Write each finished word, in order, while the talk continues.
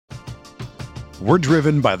We're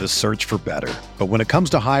driven by the search for better. But when it comes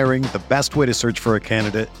to hiring, the best way to search for a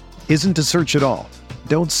candidate isn't to search at all.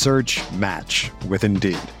 Don't search, match with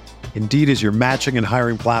Indeed. Indeed is your matching and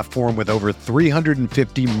hiring platform with over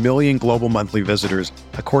 350 million global monthly visitors,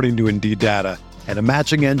 according to Indeed data, and a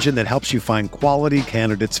matching engine that helps you find quality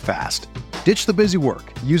candidates fast. Ditch the busy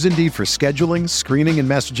work. Use Indeed for scheduling, screening, and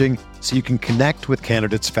messaging so you can connect with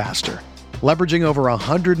candidates faster. Leveraging over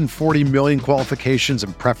 140 million qualifications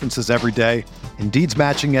and preferences every day, Indeed's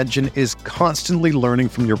matching engine is constantly learning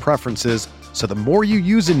from your preferences, so the more you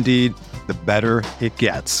use Indeed, the better it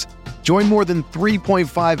gets. Join more than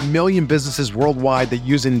 3.5 million businesses worldwide that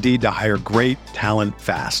use Indeed to hire great talent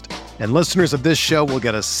fast. And listeners of this show will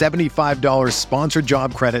get a $75 sponsored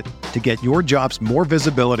job credit to get your jobs more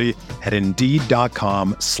visibility at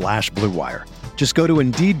Indeed.com/Blue Wire. Just go to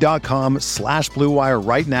Indeed.com/Blue Wire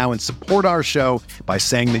right now and support our show by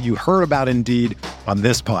saying that you heard about Indeed on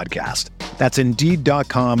this podcast. That's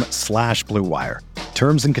Indeed.com/Blue Wire.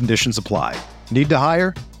 Terms and conditions apply. Need to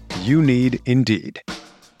hire? You need Indeed.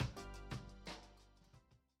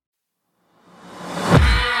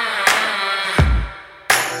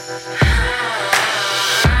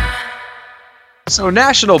 So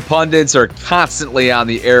national pundits are constantly on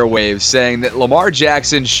the airwaves saying that Lamar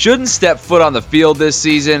Jackson shouldn't step foot on the field this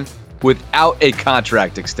season without a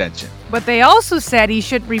contract extension. But they also said he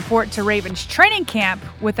shouldn't report to Ravens training camp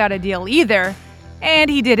without a deal either,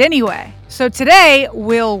 and he did anyway. So today,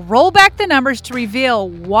 we'll roll back the numbers to reveal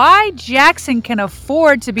why Jackson can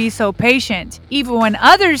afford to be so patient, even when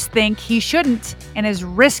others think he shouldn't and is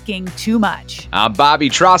risking too much. I'm Bobby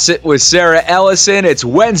Trossett with Sarah Ellison. It's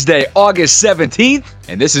Wednesday, August 17th,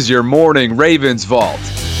 and this is your morning Ravens Vault.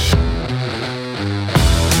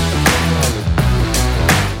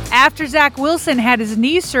 After Zach Wilson had his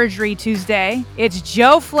knee surgery Tuesday, it's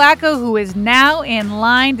Joe Flacco who is now in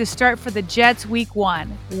line to start for the Jets Week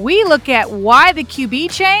 1. We look at why the QB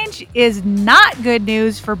change is not good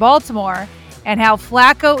news for Baltimore and how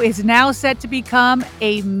Flacco is now set to become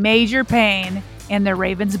a major pain in the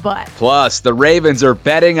Ravens' butt. Plus, the Ravens are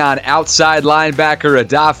betting on outside linebacker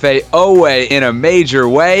Odafe Oweh in a major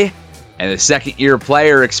way, and the second-year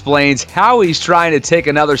player explains how he's trying to take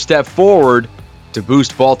another step forward to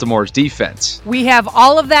boost Baltimore's defense. We have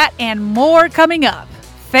all of that and more coming up.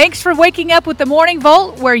 Thanks for waking up with the Morning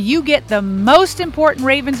Vault, where you get the most important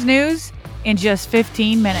Ravens news in just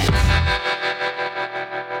 15 minutes.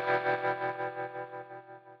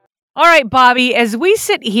 All right, Bobby, as we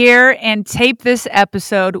sit here and tape this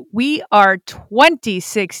episode, we are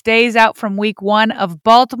 26 days out from Week 1 of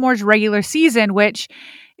Baltimore's regular season, which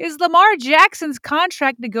is Lamar Jackson's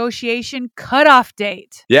contract negotiation cutoff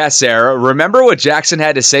date. Yeah, Sarah. Remember what Jackson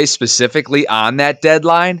had to say specifically on that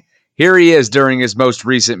deadline? Here he is during his most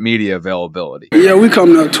recent media availability. Yeah, we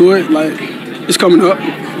coming up to it. Like, it's coming up.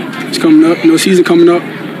 It's coming up. Season coming up.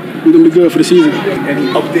 We're going to be good for the season. Any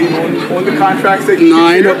update on the contracts? No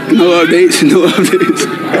updates. No updates.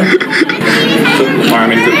 So, I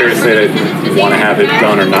mean, is it fair to say that you want to have it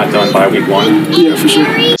done or not done by Week 1? Yeah, for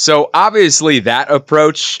sure. So obviously that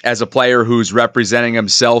approach as a player who's representing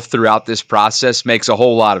himself throughout this process makes a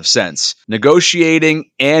whole lot of sense.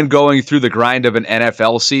 Negotiating and going through the grind of an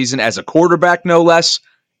NFL season as a quarterback, no less,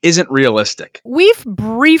 isn't realistic. We've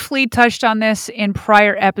briefly touched on this in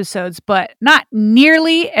prior episodes, but not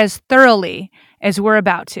nearly as thoroughly as we're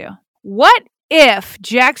about to. What if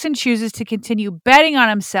Jackson chooses to continue betting on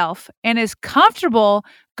himself and is comfortable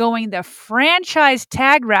going the franchise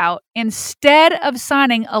tag route instead of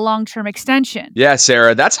signing a long-term extension? Yeah,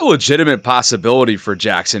 Sarah, that's a legitimate possibility for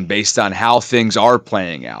Jackson based on how things are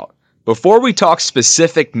playing out. Before we talk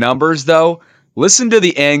specific numbers, though, listen to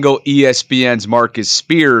the angle ESPN's Marcus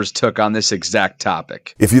Spears took on this exact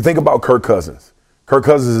topic. If you think about Kirk Cousins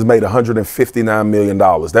has made $159 million.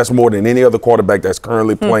 That's more than any other quarterback that's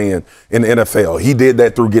currently playing in the NFL. He did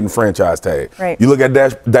that through getting franchise tag. Right. You look at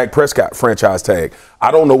Dak Prescott, franchise tag.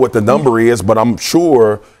 I don't know what the number is, but I'm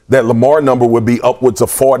sure that Lamar number would be upwards of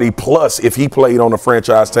 40 plus if he played on a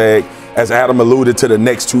franchise tag, as Adam alluded to, the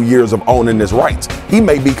next 2 years of owning his rights. He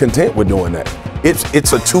may be content with doing that. It's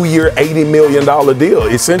a 2-year, $80 million deal,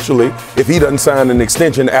 essentially, if he doesn't sign an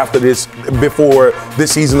extension after this, before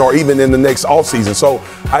this season or even in the next offseason. So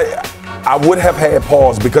I would have had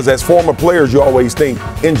pause because as former players, you always think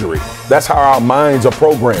injury. That's how our minds are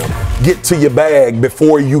programmed. Get to your bag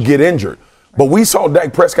before you get injured. But we saw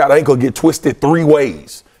Dak Prescott ankle get twisted 3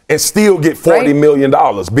 ways and still get $40 million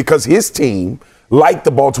because his team, like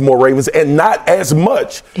the Baltimore Ravens, and not as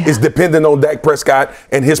much, is dependent on Dak Prescott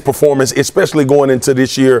and his performance, especially going into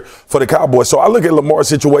this year for the Cowboys. So I look at Lamar's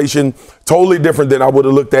situation totally different than I would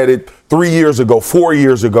have looked at it 3 years ago, 4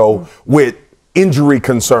 years ago, with injury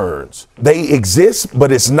concerns. They exist,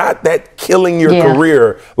 but it's not that killing your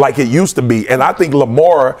career like it used to be. And I think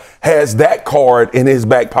Lamar has that card in his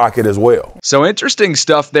back pocket as well. So interesting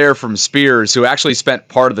stuff there from Spears, who actually spent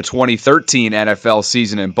part of the 2013 NFL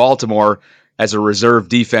season in Baltimore as a reserve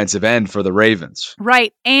defensive end for the Ravens.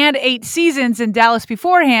 Right, and 8 seasons in Dallas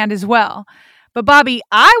beforehand as well. But Bobby,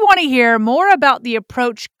 I want to hear more about the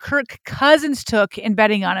approach Kirk Cousins took in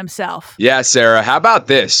betting on himself. Yeah, Sarah, how about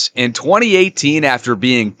this? In 2018, after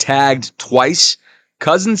being tagged twice,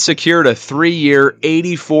 Cousins secured a 3-year,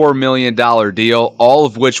 $84 million deal, all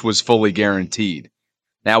of which was fully guaranteed.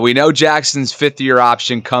 Now, we know Jackson's 5th-year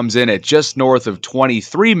option comes in at just north of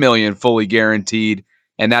 $23 million fully guaranteed,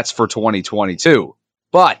 and that's for 2022.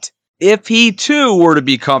 But if he, too, were to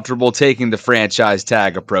be comfortable taking the franchise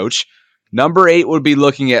tag approach, number 8 would be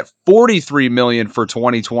looking at $43 million for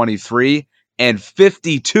 2023 and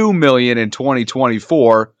 $52 million in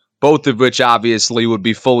 2024, both of which obviously would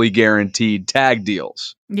be fully guaranteed tag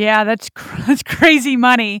deals. Yeah, that's crazy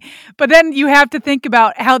money. But then you have to think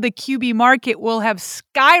about how the QB market will have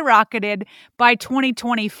skyrocketed by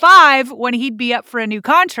 2025 when he'd be up for a new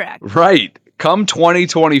contract. Right. Come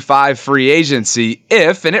 2025 free agency,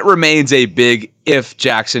 if, and it remains a big if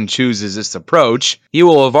Jackson chooses this approach, he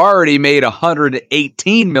will have already made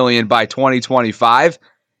 $118 million by 2025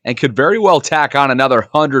 and could very well tack on another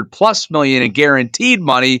 $100+ million in guaranteed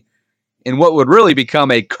money in what would really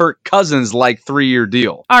become a Kirk Cousins-like 3-year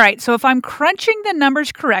deal. All right, so if I'm crunching the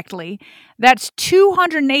numbers correctly, that's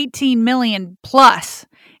 $218 million plus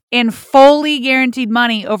in fully guaranteed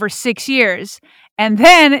money over 6 years. And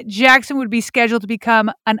then Jackson would be scheduled to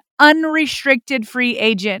become an unrestricted free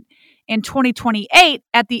agent in 2028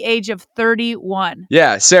 at the age of 31.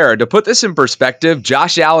 Yeah, Sarah, to put this in perspective,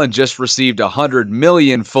 Josh Allen just received $100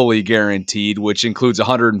 million fully guaranteed, which includes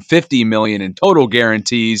 $150 million in total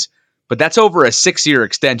guarantees, but that's over a 6-year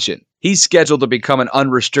extension. He's scheduled to become an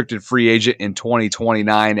unrestricted free agent in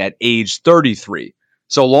 2029 at age 33.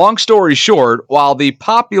 So long story short, while the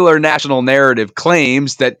popular national narrative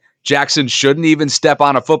claims that Jackson shouldn't even step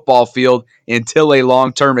on a football field until a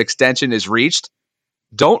long-term extension is reached,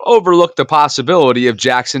 don't overlook the possibility of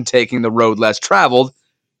Jackson taking the road less traveled,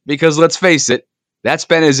 because let's face it, that's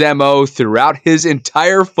been his MO throughout his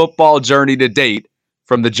entire football journey to date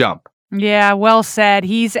from the jump. Yeah, well said.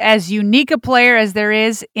 He's as unique a player as there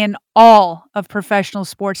is in all of professional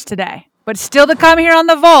sports today. But still to come here on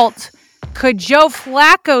The Vault, could Joe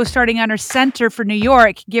Flacco starting under center for New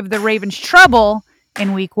York give the Ravens trouble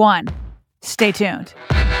in Week 1? Stay tuned.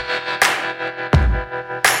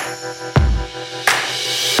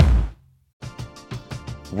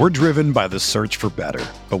 We're driven by the search for better.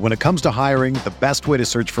 But when it comes to hiring, the best way to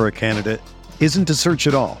search for a candidate isn't to search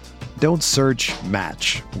at all. Don't search,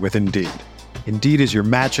 match with Indeed. Indeed is your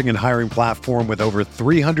matching and hiring platform with over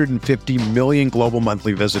 350 million global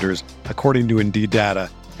monthly visitors, according to Indeed data,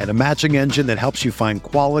 and a matching engine that helps you find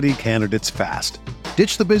quality candidates fast.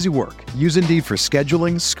 Ditch the busy work. Use Indeed for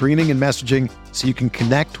scheduling, screening, and messaging so you can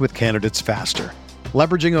connect with candidates faster.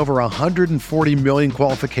 Leveraging over 140 million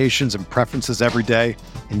qualifications and preferences every day,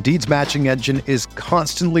 Indeed's matching engine is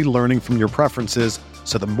constantly learning from your preferences,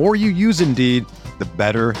 so the more you use Indeed, the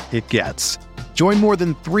better it gets. Join more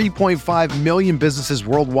than 3.5 million businesses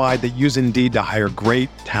worldwide that use Indeed to hire great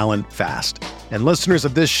talent fast. And listeners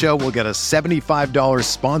of this show will get a $75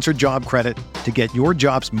 sponsored job credit to get your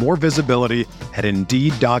jobs more visibility at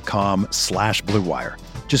Indeed.com/Blue Wire.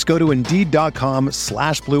 Just go to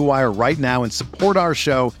Indeed.com/Blue Wire right now and support our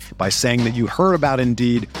show by saying that you heard about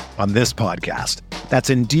Indeed on this podcast. That's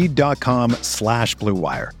Indeed.com/Blue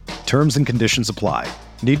Wire. Terms and conditions apply.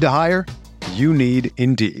 Need to hire? You need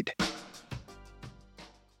Indeed.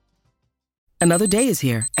 Another day is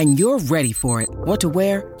here, and you're ready for it. What to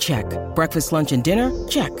wear? Check. Breakfast, lunch, and dinner?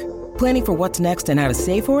 Check. Planning for what's next and how to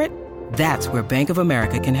save for it? That's where Bank of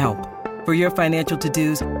America can help. For your financial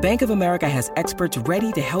to-dos, Bank of America has experts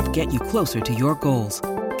ready to help get you closer to your goals.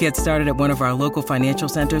 Get started at one of our local financial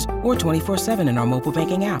centers or 24/7 in our mobile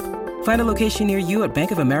banking app. Find a location near you at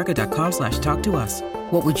bankofamerica.com/talktous.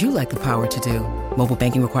 What would you like the power to do? Mobile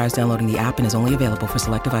banking requires downloading the app and is only available for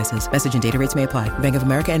select devices. Message and data rates may apply. Bank of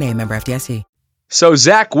America N.A., member FDIC. So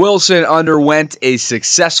Zach Wilson underwent a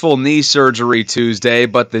successful knee surgery Tuesday,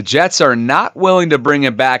 but the Jets are not willing to bring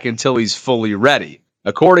him back until he's fully ready.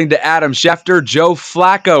 According to Adam Schefter, Joe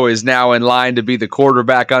Flacco is now in line to be the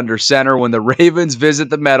quarterback under center when the Ravens visit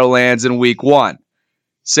the Meadowlands in Week 1.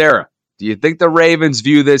 Sarah, do you think the Ravens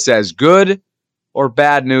view this as good or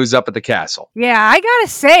bad news up at the castle? Yeah, I gotta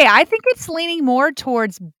say, I think it's leaning more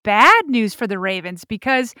towards bad news for the Ravens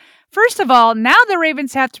because, first of all, now the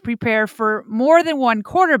Ravens have to prepare for more than one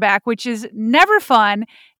quarterback, which is never fun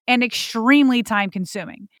and extremely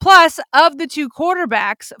time-consuming. Plus, of the two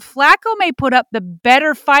quarterbacks, Flacco may put up the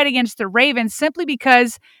better fight against the Ravens simply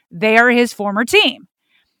because they are his former team.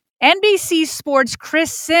 NBC Sports'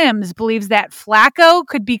 Chris Sims believes that Flacco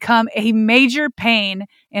could become a major pain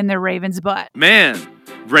in the Ravens' butt. Man,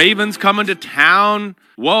 Ravens coming to town.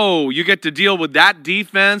 Whoa, you get to deal with that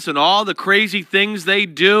defense and all the crazy things they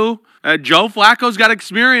do. Joe Flacco's got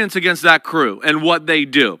experience against that crew and what they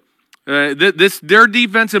do. Their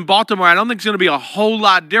defense in Baltimore, I don't think it's going to be a whole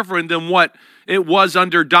lot different than what it was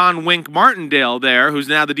under Don Wink Martindale there, who's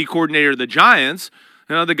now the D coordinator of the Giants.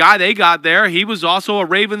 You know, the guy they got there, he was also a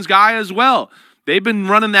Ravens guy as well. They've been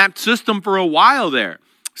running that system for a while there.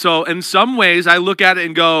 So in some ways, I look at it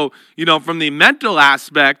and go, you know, from the mental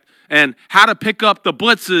aspect and how to pick up the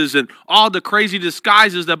blitzes and all the crazy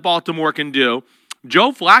disguises that Baltimore can do,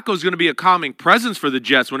 Joe Flacco is going to be a calming presence for the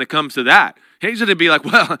Jets when it comes to that. He's going to be like,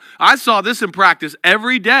 well, I saw this in practice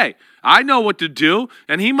every day. I know what to do.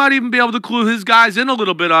 And he might even be able to clue his guys in a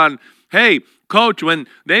little bit on, hey, coach, when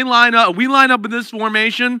we line up in this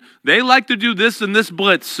formation, they like to do this and this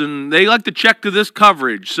blitz, and they like to check to this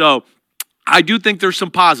coverage. So I do think there's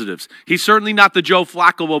some positives. He's certainly not the Joe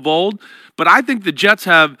Flacco of old, but I think the Jets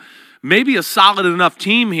have maybe a solid enough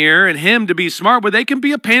team here and him to be smart where they can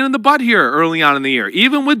be a pain in the butt here early on in the year,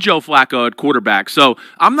 even with Joe Flacco at quarterback. So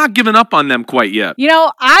I'm not giving up on them quite yet. You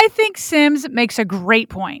know, I think Sims makes a great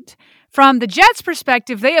point. From the Jets'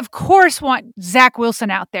 perspective, they of course want Zach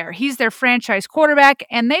Wilson out there. He's their franchise quarterback,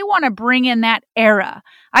 and they want to bring in that era.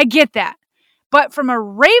 I get that. But from a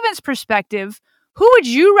Ravens perspective, who would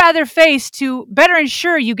you rather face to better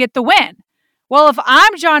ensure you get the win? Well, if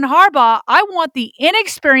I'm John Harbaugh, I want the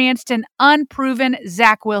inexperienced and unproven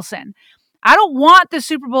Zach Wilson. I don't want the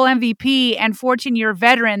Super Bowl MVP and 14-year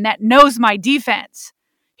veteran that knows my defense.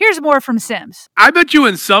 Here's more from Sims. I bet you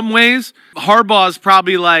in some ways, Harbaugh's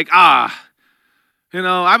probably like, I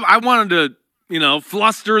wanted to,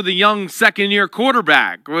 fluster the young second-year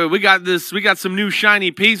quarterback. We got some new shiny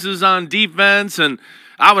pieces on defense, and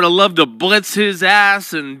I would have loved to blitz his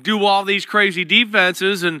ass and do all these crazy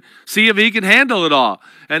defenses and see if he can handle it all.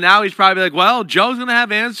 And now he's probably like, well, Joe's going to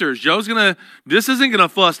have answers. This isn't going to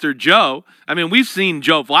fluster Joe. I mean, we've seen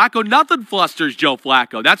Joe Flacco. Nothing flusters Joe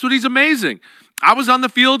Flacco. That's what he's amazing. I was on the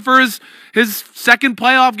field for his second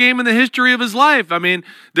playoff game in the history of his life. I mean,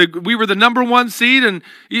 we were the number one seed, and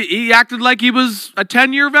he acted like he was a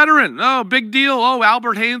 10-year veteran. Oh, big deal. Oh,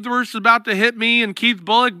 Albert Haynesworth's about to hit me, and Keith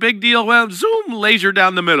Bullock, big deal. Well, zoom, laser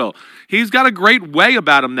down the middle. He's got a great way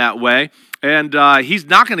about him that way, and he's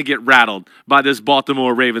not going to get rattled by this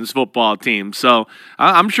Baltimore Ravens football team. So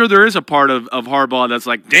I'm sure there is a part of Harbaugh that's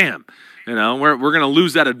like, damn. We're going to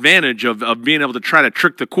lose that advantage of being able to try to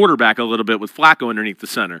trick the quarterback a little bit with Flacco underneath the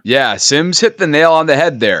center. Yeah, Sims hit the nail on the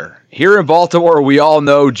head there. Here in Baltimore, we all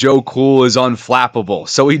know Joe Cool is unflappable,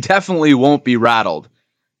 so he definitely won't be rattled.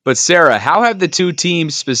 But Sarah, how have the two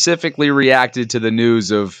teams specifically reacted to the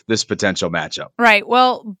news of this potential matchup? Right.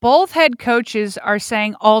 Well, both head coaches are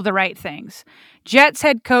saying all the right things. Jets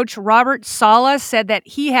head coach Robert Saleh said that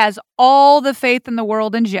he has all the faith in the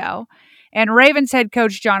world in Joe. And Ravens head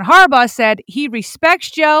coach John Harbaugh said he respects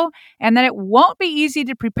Joe and that it won't be easy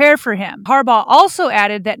to prepare for him. Harbaugh also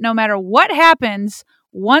added that no matter what happens,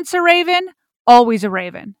 once a Raven, always a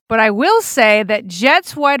Raven. But I will say that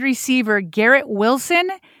Jets wide receiver Garrett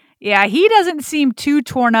Wilson, he doesn't seem too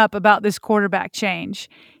torn up about this quarterback change.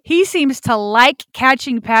 He seems to like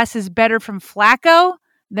catching passes better from Flacco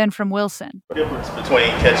than from Wilson. The difference between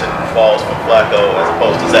catching balls from Flacco as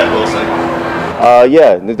opposed to Zach Wilson?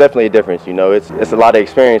 There's definitely a difference. It's a lot of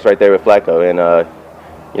experience right there with Flacco, and I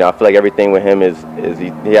feel like everything with him is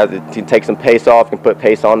he takes some pace off, can put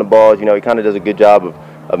pace on the balls. He kind of does a good job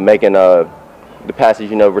of making the passes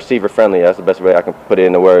receiver friendly. That's the best way I can put it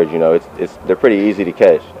into words. They're pretty easy to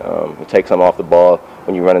catch. You take some off the ball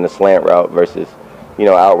when you're running the slant route versus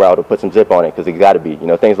out route to put some zip on it because it got to be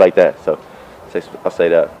things like that. So I'll say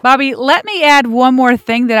that. Bobby, let me add one more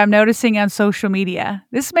thing that I'm noticing on social media.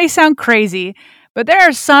 This may sound crazy, but there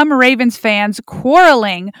are some Ravens fans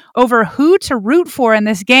quarreling over who to root for in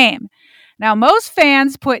this game. Now, most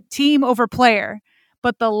fans put team over player,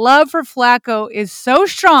 but the love for Flacco is so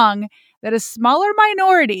strong that a smaller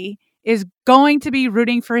minority is going to be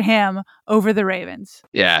rooting for him over the Ravens.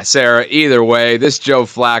 Yeah, Sarah, either way, this Joe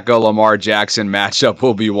Flacco-Lamar Jackson matchup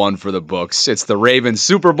will be one for the books. It's the Ravens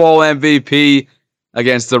Super Bowl MVP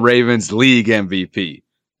against the Ravens League MVP.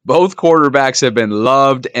 Both quarterbacks have been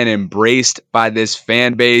loved and embraced by this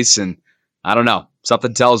fan base, and I don't know,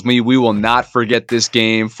 something tells me we will not forget this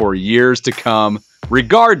game for years to come,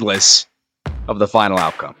 regardless of the final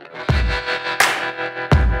outcome.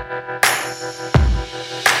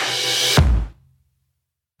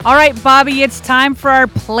 All right, Bobby, it's time for our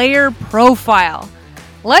player profile.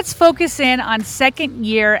 Let's focus in on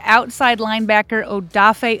second-year outside linebacker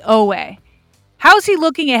Odafe Oweh. How's he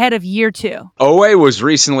looking ahead of year 2? Oweh was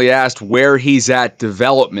recently asked where he's at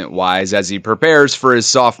development-wise as he prepares for his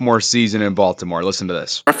sophomore season in Baltimore. Listen to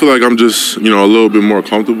this. I feel like I'm just, a little bit more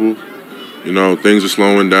comfortable. Things are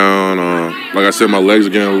slowing down. Like I said, my legs are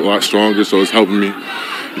getting a lot stronger, so it's helping me,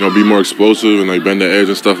 be more explosive and bend the edge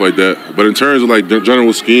and stuff like that. But in terms of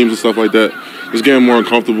general schemes and stuff like that, just getting more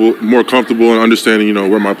comfortable and understanding,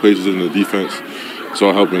 where my place is in the defense. It's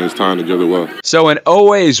all helping his time together well. So in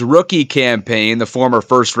Oweh's rookie campaign, the former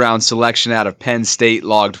first-round selection out of Penn State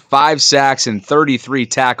logged 5 sacks and 33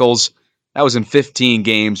 tackles. That was in 15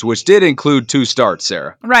 games, which did include 2 starts,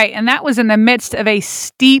 Sarah. Right, and that was in the midst of a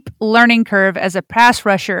steep learning curve as a pass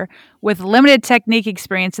rusher with limited technique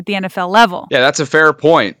experience at the NFL level. Yeah, that's a fair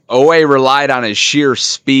point. Oweh relied on his sheer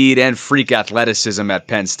speed and freak athleticism at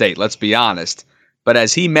Penn State, let's be honest. But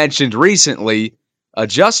as he mentioned recently,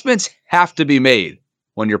 adjustments have to be made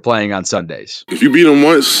when you're playing on Sundays. If you beat them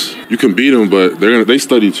once, you can beat them, but they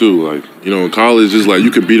study too. In college, it's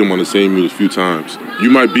you can beat them on the same move a few times. You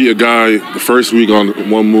might beat a guy the first week on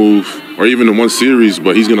one move or even in one series,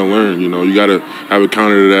 but he's going to learn. You got to have a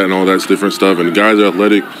counter to that and all that different stuff. And the guys are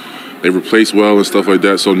athletic. They replace well and stuff like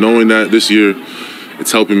that. So knowing that this year,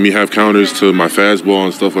 it's helping me have counters to my fastball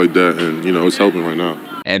and stuff like that. And, it's helping right now.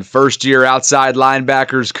 And first-year outside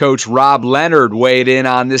linebackers coach Rob Leonard weighed in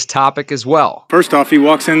on this topic as well. First off, he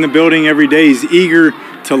walks in the building every day. He's eager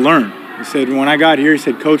to learn. He said, when I got here, he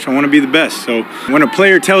said, Coach, I want to be the best. So when a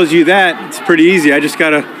player tells you that, it's pretty easy. I just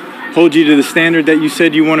got to hold you to the standard that you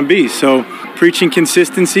said you want to be. So preaching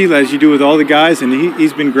consistency, as you do with all the guys, and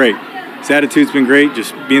he's been great. His attitude's been great,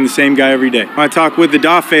 just being the same guy every day. I talk with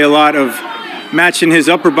Odafe a lot of matching his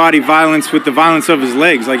upper body violence with the violence of his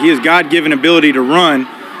legs. He has God-given ability to run,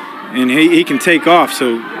 and he can take off.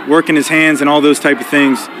 So working his hands and all those type of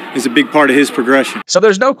things is a big part of his progression. So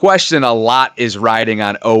there's no question a lot is riding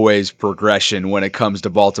on Oweh's progression when it comes to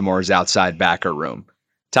Baltimore's outside backer room.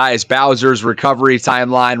 Tyus Bowser's recovery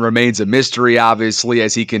timeline remains a mystery, obviously,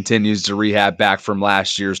 as he continues to rehab back from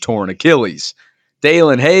last year's torn Achilles.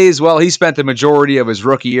 Dalen Hayes, well, he spent the majority of his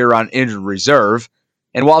rookie year on injured reserve.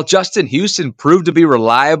 And while Justin Houston proved to be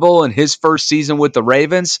reliable in his first season with the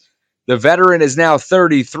Ravens, the veteran is now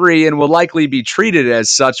 33 and will likely be treated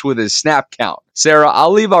as such with his snap count. Sarah,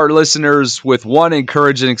 I'll leave our listeners with one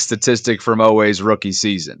encouraging statistic from Oweh's rookie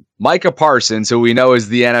season. Micah Parsons, who we know is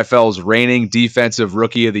the NFL's reigning Defensive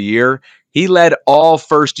Rookie of the Year, he led all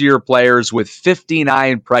first-year players with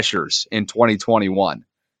 59 pressures in 2021.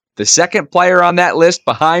 The second player on that list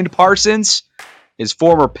behind Parsons is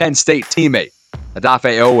former Penn State teammate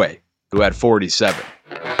Odafe Oweh, who had 47.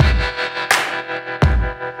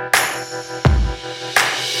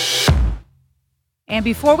 And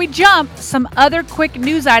before we jump, some other quick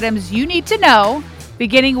news items you need to know,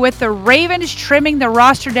 beginning with the Ravens trimming the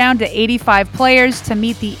roster down to 85 players to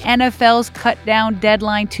meet the NFL's cut-down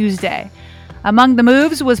deadline Tuesday. Among the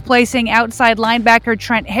moves was placing outside linebacker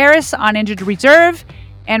Trent Harris on injured reserve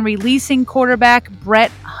and releasing quarterback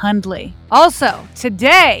Brett Hundley. Also,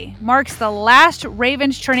 today marks the last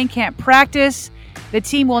Ravens training camp practice. The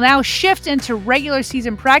team will now shift into regular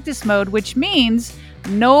season practice mode, which means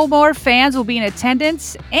no more fans will be in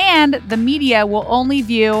attendance, and the media will only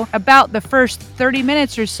view about the first 30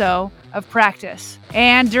 minutes or so of practice.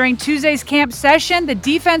 And during Tuesday's camp session, the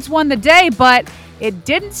defense won the day, but it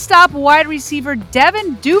didn't stop wide receiver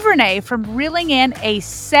Devin Duvernay from reeling in a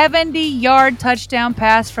 70-yard touchdown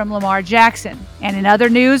pass from Lamar Jackson. And in other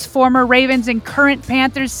news, former Ravens and current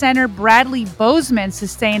Panthers center Bradley Bozeman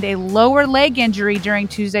sustained a lower leg injury during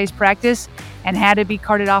Tuesday's practice and had to be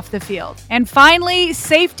carted off the field. And finally,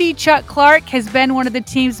 safety Chuck Clark has been one of the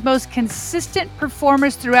team's most consistent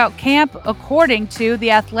performers throughout camp, according to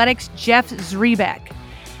The Athletic's Jeff Zrebiec.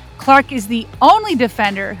 Clark is the only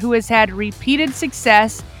defender who has had repeated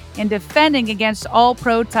success in defending against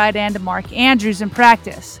All-Pro tight end Mark Andrews in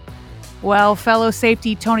practice. Well, fellow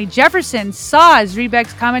safety Tony Jefferson saw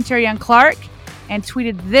Zrebiec's commentary on Clark and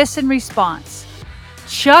tweeted this in response: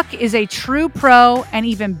 "Chuck is a true pro and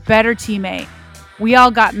even better teammate. We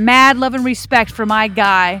all got mad love and respect for my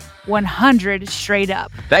guy, 100 straight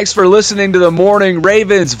up." Thanks for listening to the Morning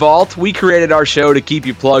Ravens Vault. We created our show to keep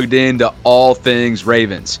you plugged into all things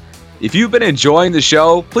Ravens. If you've been enjoying the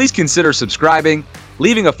show, please consider subscribing.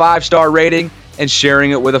 leaving a 5-star rating, and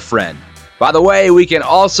sharing it with a friend. By the way, we can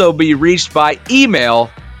also be reached by email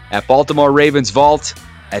at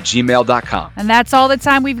BaltimoreRavensVault@gmail.com. And that's all the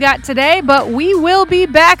time we've got today, but we will be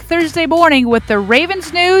back Thursday morning with the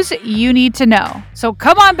Ravens news you need to know. So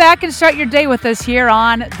come on back and start your day with us here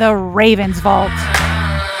on the Ravens Vault.